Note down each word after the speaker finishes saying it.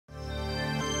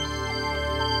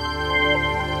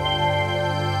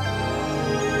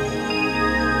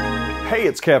Hey,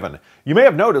 it's Kevin. You may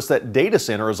have noticed that data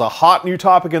center is a hot new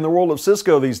topic in the world of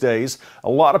Cisco these days.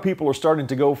 A lot of people are starting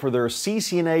to go for their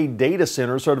CCNA Data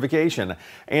Center certification,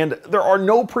 and there are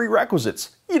no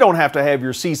prerequisites. You don't have to have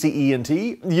your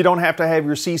CCENT, you don't have to have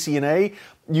your CCNA.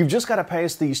 You've just got to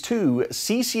pass these two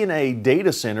CCNA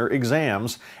Data Center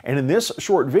exams, and in this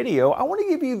short video, I want to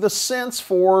give you the sense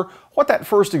for what that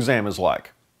first exam is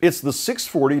like. It's the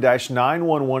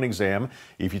 640-911 exam.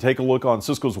 If you take a look on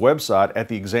Cisco's website at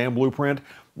the exam blueprint,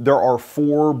 there are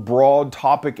 4 broad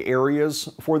topic areas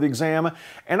for the exam,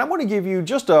 and I'm going to give you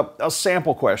just a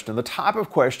sample question, the type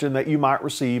of question that you might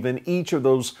receive in each of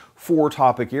those 4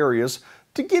 topic areas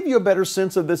to give you a better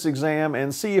sense of this exam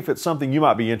and see if it's something you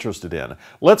might be interested in.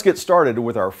 Let's get started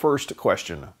with our first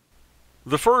question.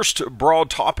 The first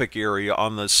broad topic area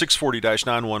on the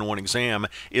 640-911 exam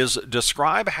is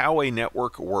describe how a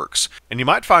network works. And you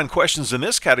might find questions in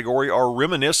this category are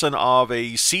reminiscent of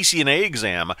a CCNA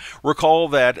exam. Recall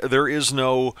that there is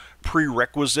no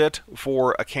prerequisite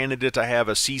for a candidate to have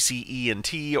a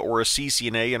CCENT or a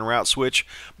CCNA and route switch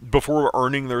before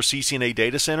earning their CCNA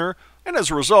data center. And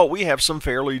as a result, we have some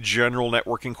fairly general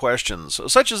networking questions,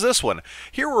 such as this one.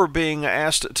 Here we're being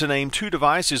asked to name 2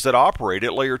 devices that operate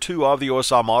at layer 2 of the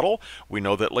OSI model. We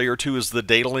know that layer 2 is the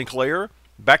data link layer.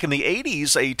 Back in the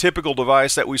 80s, a typical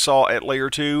device that we saw at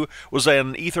layer 2 was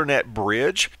an Ethernet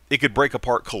bridge. It could break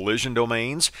apart collision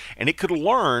domains, and it could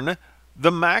learn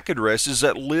the MAC addresses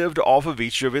that lived off of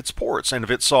each of its ports. And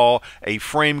if it saw a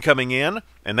frame coming in,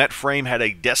 and that frame had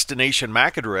a destination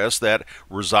MAC address that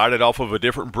resided off of a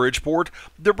different bridge port,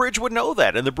 the bridge would know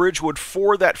that, and the bridge would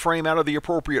forward that frame out of the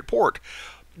appropriate port.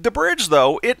 The bridge,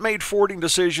 though, it made forwarding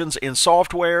decisions in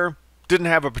software, didn't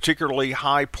have a particularly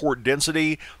high port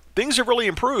density. Things have really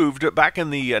improved. Back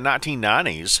in the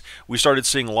 1990s, we started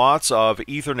seeing lots of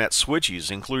Ethernet switches,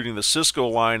 including the Cisco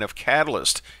line of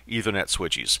Catalyst Ethernet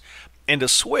switches. And a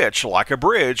switch, like a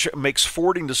bridge, makes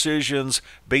forwarding decisions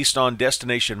based on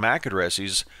destination MAC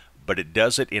addresses, but it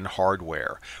does it in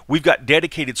hardware. We've got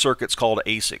dedicated circuits called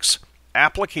ASICs,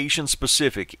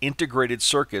 application-specific integrated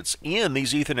circuits in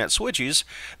these Ethernet switches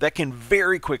that can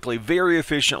very quickly, very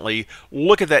efficiently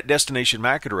look at that destination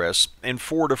MAC address and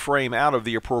forward a frame out of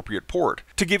the appropriate port.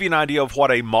 To give you an idea of what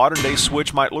a modern-day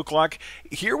switch might look like,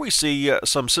 here we see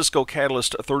some Cisco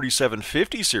Catalyst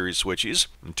 3750 series switches.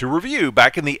 To review,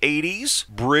 back in the 80s,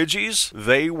 bridges,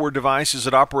 they were devices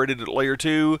that operated at layer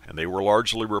 2, and they were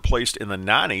largely replaced in the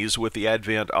 90s with the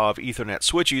advent of Ethernet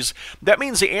switches. That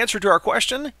means the answer to our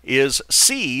question is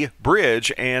C,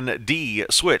 bridge, and D,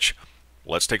 switch.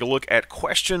 Let's take a look at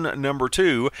question number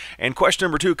 2. And question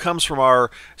number 2 comes from our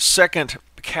second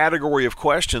category of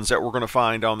questions that we're going to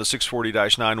find on the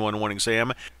 640-911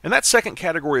 exam. And that second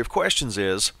category of questions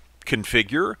is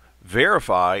configure,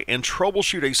 verify, and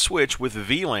troubleshoot a switch with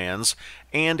VLANs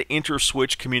and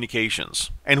inter-switch communications.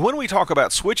 And when we talk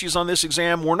about switches on this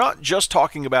exam, we're not just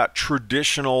talking about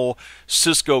traditional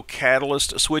Cisco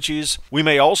Catalyst switches. We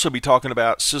may also be talking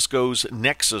about Cisco's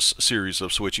Nexus series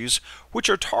of switches, which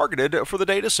are targeted for the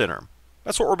data center.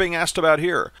 That's what we're being asked about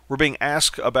here. We're being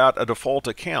asked about a default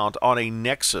account on a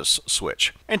Nexus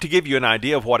switch. And to give you an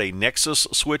idea of what a Nexus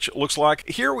switch looks like,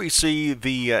 here we see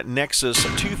the Nexus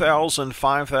 2000,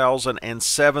 5000, and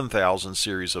 7000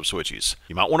 series of switches.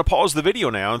 You might want to pause the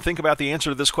video now and think about the answer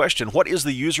to this question. What is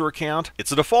the user account?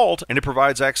 It's a default, and it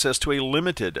provides access to a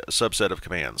limited subset of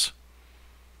commands.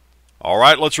 All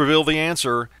right, let's reveal the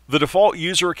answer. The default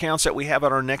user accounts that we have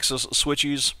on our Nexus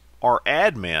switches are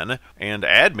admin, and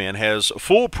admin has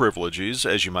full privileges,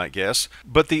 as you might guess,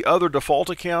 but the other default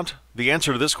account, the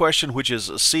answer to this question, which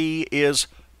is C, is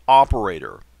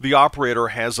operator. The operator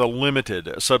has a limited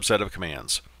subset of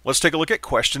commands. Let's take a look at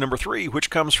question number 3, which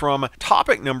comes from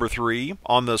topic number 3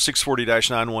 on the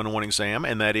 640-911 exam,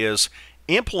 and that is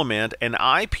implement an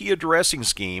IP addressing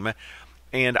scheme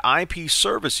and IP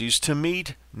services to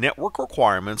meet network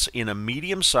requirements in a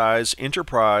medium-sized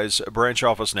enterprise branch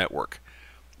office network.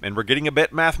 And we're getting a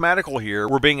bit mathematical here.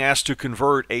 We're being asked to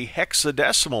convert a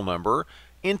hexadecimal number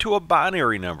into a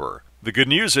binary number. The good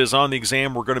news is on the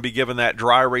exam we're going to be given that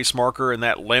dry erase marker and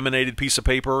that laminated piece of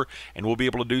paper, and we'll be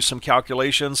able to do some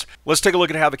calculations. Let's take a look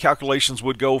at how the calculations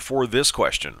would go for this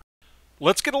question.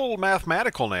 Let's get a little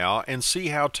mathematical now and see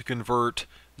how to convert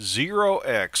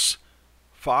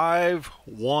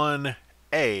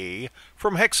 0x51A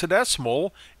from hexadecimal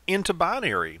into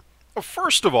binary.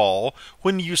 First of all,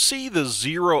 when you see the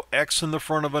 0x in the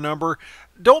front of a number,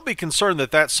 don't be concerned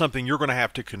that that's something you're going to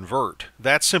have to convert.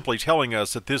 That's simply telling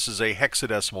us that this is a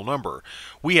hexadecimal number.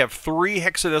 We have 3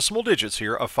 hexadecimal digits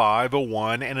here, a 5, a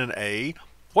 1, and an A.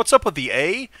 What's up with the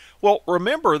A? Well,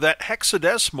 remember that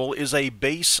hexadecimal is a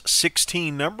base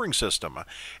 16 numbering system.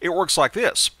 It works like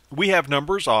this. We have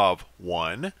numbers of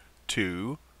 1,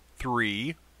 2,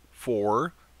 3,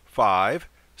 4, 5,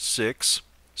 6,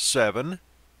 7,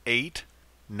 8,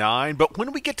 9. But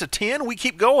when we get to 10, we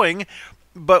keep going.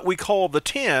 But we call the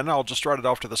 10, I'll just write it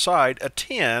off to the side, a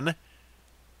 10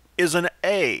 is an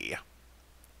A.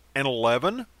 An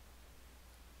 11,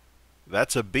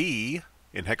 that's a B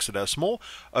in hexadecimal.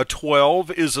 A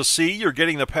 12 is a C, you're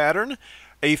getting the pattern.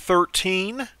 A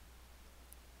 13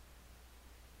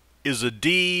 is a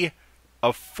D.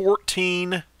 A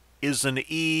 14 is an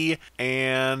E.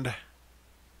 And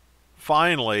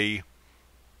finally,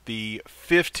 the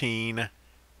 15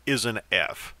 is an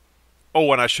F.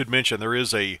 Oh, and I should mention there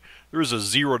is a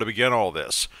 0 to begin all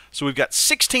this. So we've got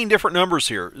 16 different numbers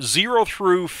here, 0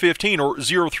 through 15, or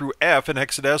 0 through F in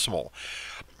hexadecimal.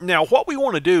 Now, what we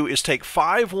want to do is take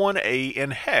 51A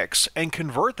in hex and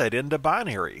convert that into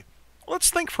binary. Let's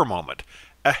think for a moment.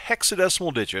 A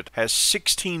hexadecimal digit has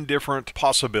 16 different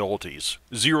possibilities,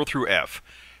 0 through F.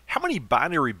 How many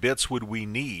binary bits would we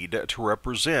need to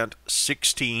represent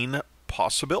 16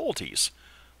 possibilities?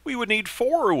 We would need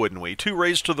 4, wouldn't we? 2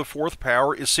 raised to the 4th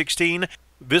power is 16.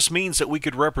 This means that we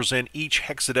could represent each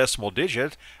hexadecimal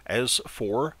digit as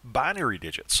 4 binary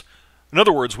digits. In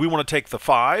other words, we want to take the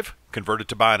 5, convert it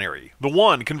to binary, the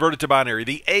 1, convert it to binary,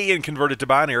 the A, and convert it to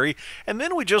binary, and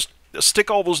then we just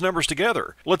stick all those numbers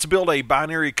together. Let's build a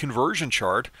binary conversion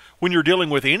chart. When you're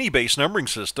dealing with any base numbering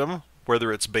system,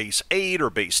 whether it's base 8 or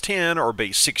base 10 or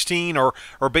base 16 or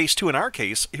base 2 in our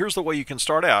case, here's the way you can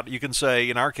start out. You can say,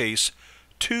 in our case,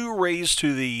 2 raised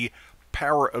to the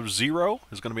power of 0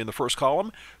 is going to be in the first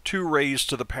column. 2 raised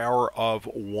to the power of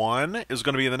 1 is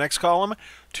going to be in the next column.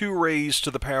 2 raised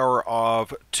to the power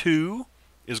of 2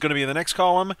 is going to be in the next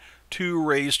column. 2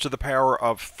 raised to the power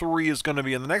of 3 is going to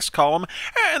be in the next column.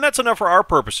 And that's enough for our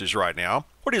purposes right now.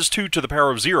 What is 2 to the power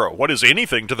of 0? What is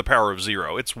anything to the power of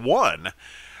 0? It's 1.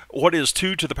 What is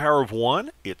 2 to the power of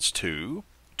 1? It's 2.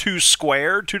 2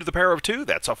 squared, 2 to the power of 2,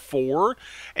 that's a 4.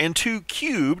 And 2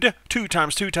 cubed, 2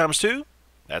 times 2 times 2,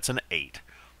 that's an 8.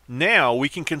 Now we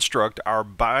can construct our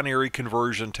binary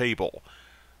conversion table.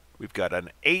 We've got an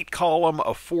 8 column,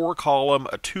 a 4 column,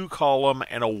 a 2 column,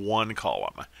 and a 1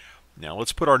 column. Now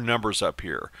let's put our numbers up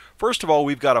here. First of all,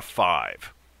 we've got a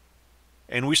 5.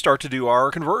 And we start to do our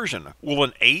conversion. Will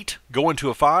an 8 go into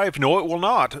a 5? No, it will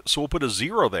not. So we'll put a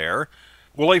 0 there.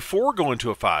 Will a 4 go into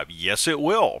a 5? Yes, it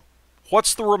will.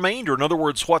 What's the remainder? In other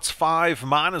words, what's 5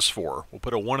 minus 4? We'll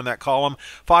put a 1 in that column.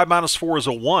 5 minus 4 is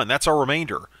a 1. That's our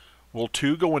remainder. Will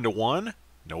 2 go into 1?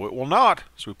 No, it will not.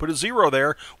 So we put a 0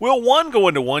 there. Will 1 go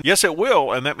into 1? Yes, it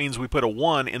will, and that means we put a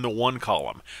 1 in the 1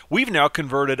 column. We've now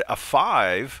converted a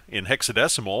 5 in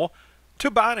hexadecimal to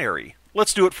binary.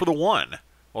 Let's do it for the 1.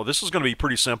 Well, this is going to be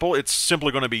pretty simple. It's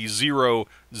simply going to be 0,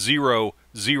 0,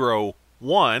 0,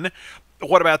 1.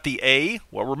 What about the A?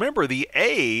 Well, remember, the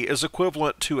A is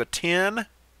equivalent to a 10.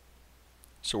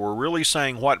 So we're really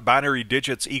saying what binary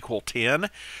digits equal 10.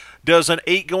 Does an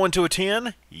 8 go into a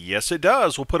 10? Yes, it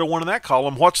does. We'll put a 1 in that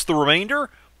column. What's the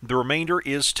remainder? The remainder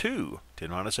is 2.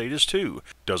 10 minus 8 is 2.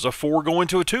 Does a 4 go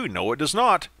into a 2? No, it does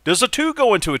not. Does a 2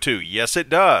 go into a 2? Yes, it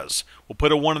does. We'll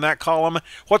put a 1 in that column.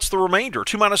 What's the remainder?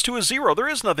 2 minus 2 is 0. There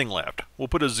is nothing left. We'll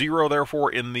put a 0,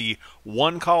 therefore, in the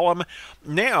 1 column.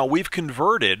 Now we've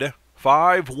converted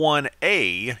 5,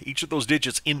 1A, each of those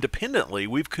digits independently,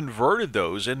 we've converted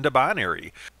those into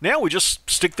binary. Now we just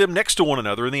stick them next to one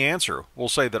another in the answer. We'll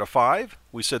say that a 5,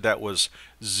 we said that was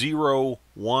 0,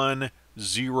 1,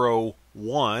 0,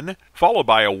 1, followed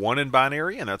by a 1 in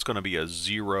binary, and that's going to be a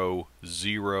 0,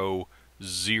 0,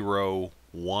 0,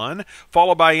 1,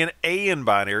 followed by an A in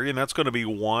binary, and that's going to be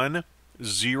 1,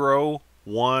 0,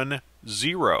 1,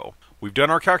 0. We've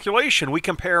done our calculation. We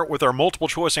compare it with our multiple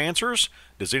choice answers.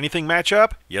 Does anything match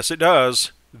up? Yes, it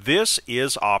does. This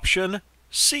is option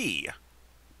C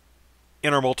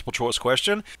in our multiple choice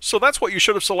question. So that's what you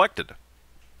should have selected.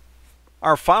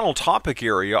 Our final topic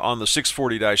area on the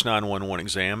 640-911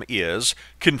 exam is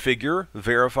configure,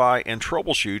 verify, and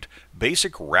troubleshoot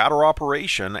basic router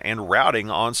operation and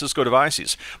routing on Cisco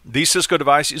devices. These Cisco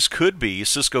devices could be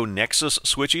Cisco Nexus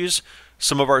switches.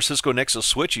 Some of our Cisco Nexus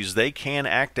switches, they can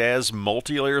act as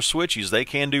multi-layer switches. They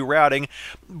can do routing.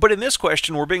 But in this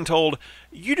question, we're being told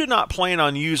you do not plan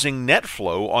on using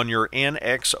NetFlow on your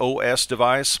NXOS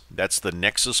device. That's the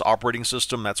Nexus operating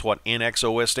system. That's what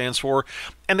NXOS stands for.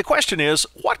 And the question is,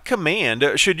 what command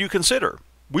should you consider?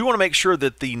 We want to make sure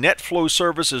that the NetFlow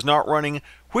service is not running.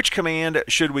 Which command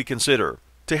should we consider?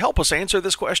 To help us answer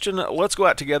this question, let's go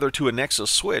out together to a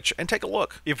Nexus switch and take a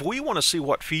look. If we want to see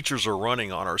what features are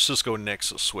running on our Cisco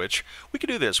Nexus switch, we can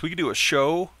do this. We can do a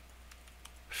show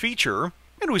feature,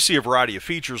 and we see a variety of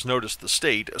features. Notice the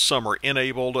state. Some are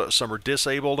enabled, some are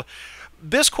disabled.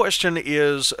 This question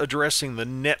is addressing the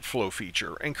NetFlow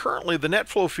feature, and currently the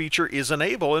NetFlow feature is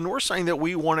enabled, and we're saying that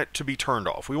we want it to be turned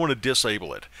off. We want to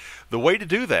disable it. The way to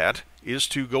do that is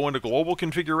to go into global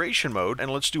configuration mode, and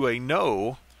let's do a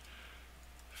no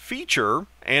feature,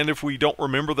 and if we don't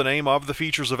remember the name of the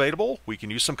features available, we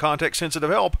can use some context-sensitive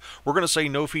help. We're going to say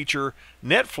no feature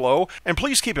NetFlow, and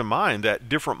please keep in mind that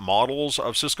different models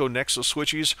of Cisco Nexus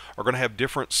switches are going to have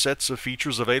different sets of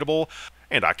features available,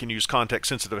 and I can use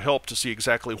context-sensitive help to see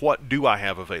exactly what do I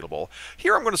have available.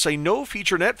 Here I'm going to say no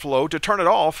feature NetFlow. To turn it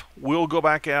off, we'll go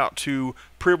back out to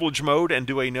privilege mode and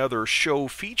do another show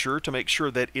feature to make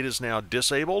sure that it is now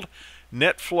disabled.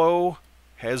 NetFlow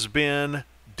has been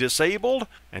disabled.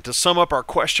 And to sum up our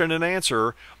question and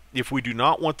answer, if we do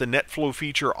not want the NetFlow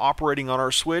feature operating on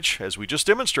our switch, as we just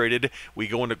demonstrated, we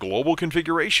go into global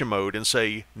configuration mode and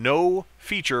say no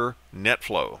feature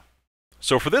NetFlow.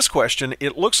 So for this question,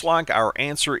 it looks like our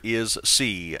answer is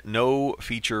C, no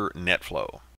feature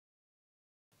NetFlow.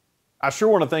 I sure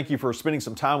want to thank you for spending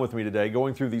some time with me today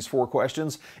going through these 4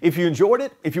 questions. If you enjoyed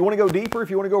it, if you want to go deeper, if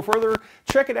you want to go further,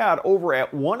 check it out over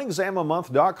at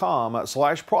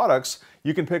oneexamamonth.com/products.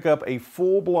 You can pick up a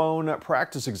full-blown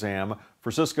practice exam for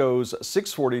Cisco's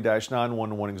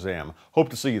 640-911 exam. Hope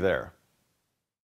to see you there.